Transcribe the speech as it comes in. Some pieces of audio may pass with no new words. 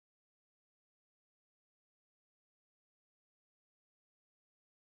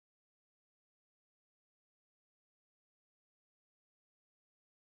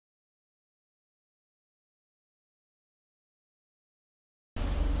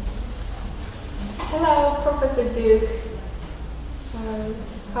Hello, Professor Duke.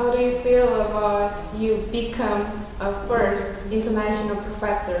 How do you feel about you become a first international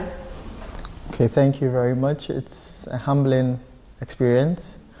professor? Okay, thank you very much. It's a humbling experience,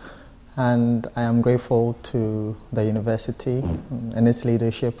 and I am grateful to the university and its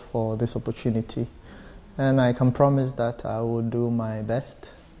leadership for this opportunity. And I can promise that I will do my best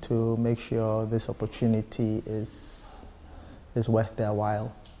to make sure this opportunity is worth their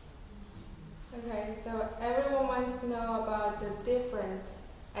while. Okay, so everyone wants to know about the difference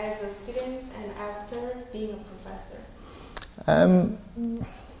as a student and after being a professor.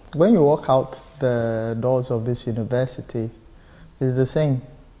 When you walk out the doors of this university, it's the same.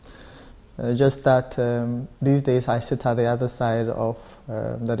 Just that these days I sit at the other side of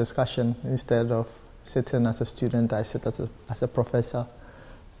the discussion. Instead of sitting as a student, I sit as a professor.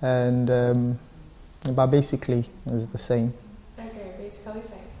 And but basically it's the same. Okay, basically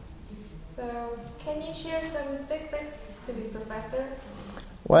same. So can you share some secrets to be professor?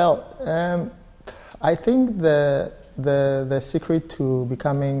 Well, I think the secret to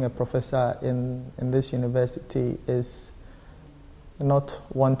becoming a professor in this university is not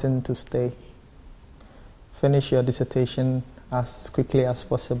wanting to stay. Finish your dissertation as quickly as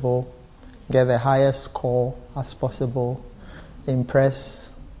possible, get the highest score as possible, impress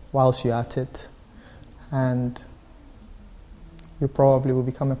whilst you're at it, and you probably will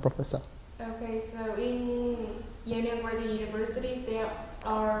become a professor. Okay, so in Yemengraduate University there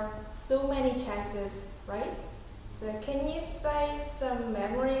are so many chances, right? So can you say some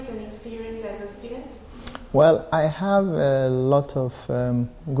memories and experience as a student? Well, I have a lot of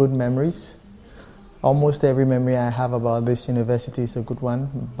good memories. Almost every memory I have about this university is a good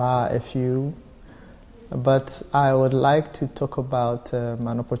one, bar a few. But I would like to talk about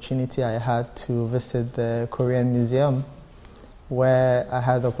an opportunity I had to visit the Korean Museum, where I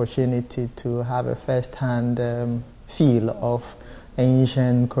had the opportunity to have a first-hand feel of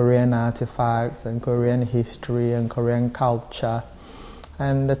ancient Korean artifacts and Korean history and Korean culture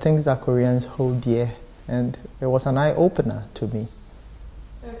and the things that Koreans hold dear, and it was an eye-opener to me.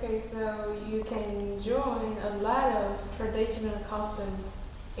 Okay, so you can join a lot of traditional customs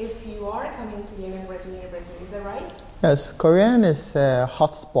if you are coming to Yemengraduate University, is that right? Yes, Korean is a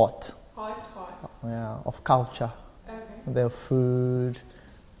hotspot of culture. Okay. Their food,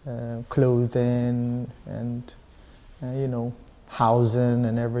 clothing, and housing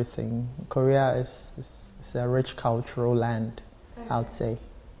and everything. Korea is a rich cultural land, okay. I'd say.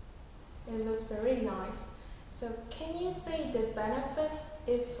 It looks very nice. So can you say the benefit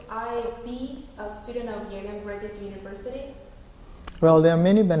if I be a student of Yemengraduate University? Well, there are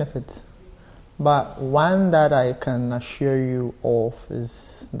many benefits, but one that I can assure you of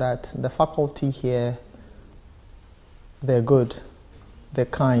is that the faculty here, they're good, they're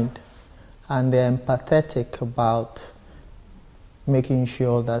kind, and they're empathetic about making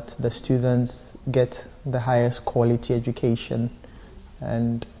sure that the students get the highest quality education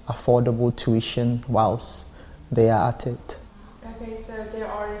and affordable tuition whilst they are at it. Okay, so there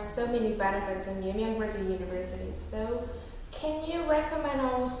are so many benefits in Yemengraduate University. So can you recommend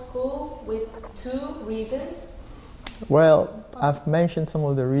our school with 2 reasons? Well, I've mentioned some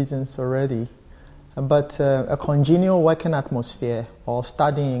of the reasons already, but a congenial working atmosphere or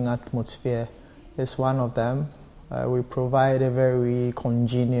studying atmosphere is one of them. We provide a very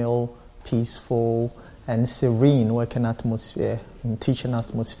congenial, peaceful, and serene working atmosphere and teaching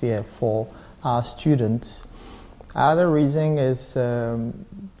atmosphere for our students. Other reason is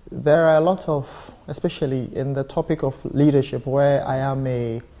there are a lot of, especially in the topic of leadership, where I am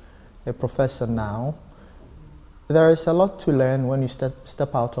a professor now, there is a lot to learn when you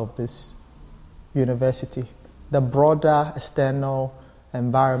step out of this university. The broader external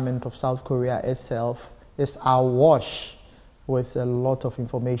environment of South Korea itself is awash with a lot of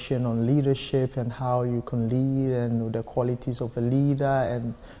information on leadership and how you can lead and the qualities of a leader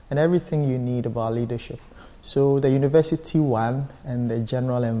and everything you need about leadership. So the university one and the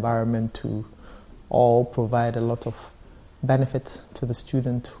general environment two all provide a lot of benefits to the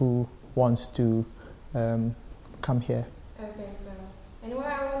student who wants to come here. Okay, so anyway,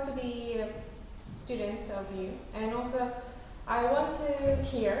 I want to be a student of you, and also I want to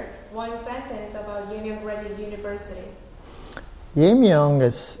hear one sentence about Yemengraduate University. Yemyeong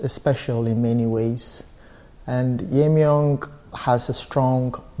is special in many ways, and Yemyeong has a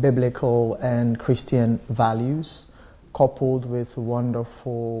strong biblical and Christian values coupled with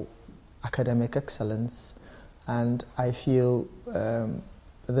wonderful academic excellence, and I feel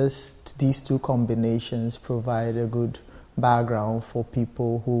these two combinations provide a good background for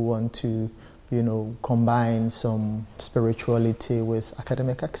people who want to combine some spirituality with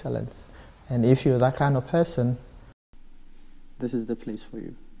academic excellence. And if you're that kind of person, this is the place for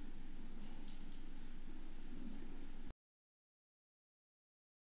you.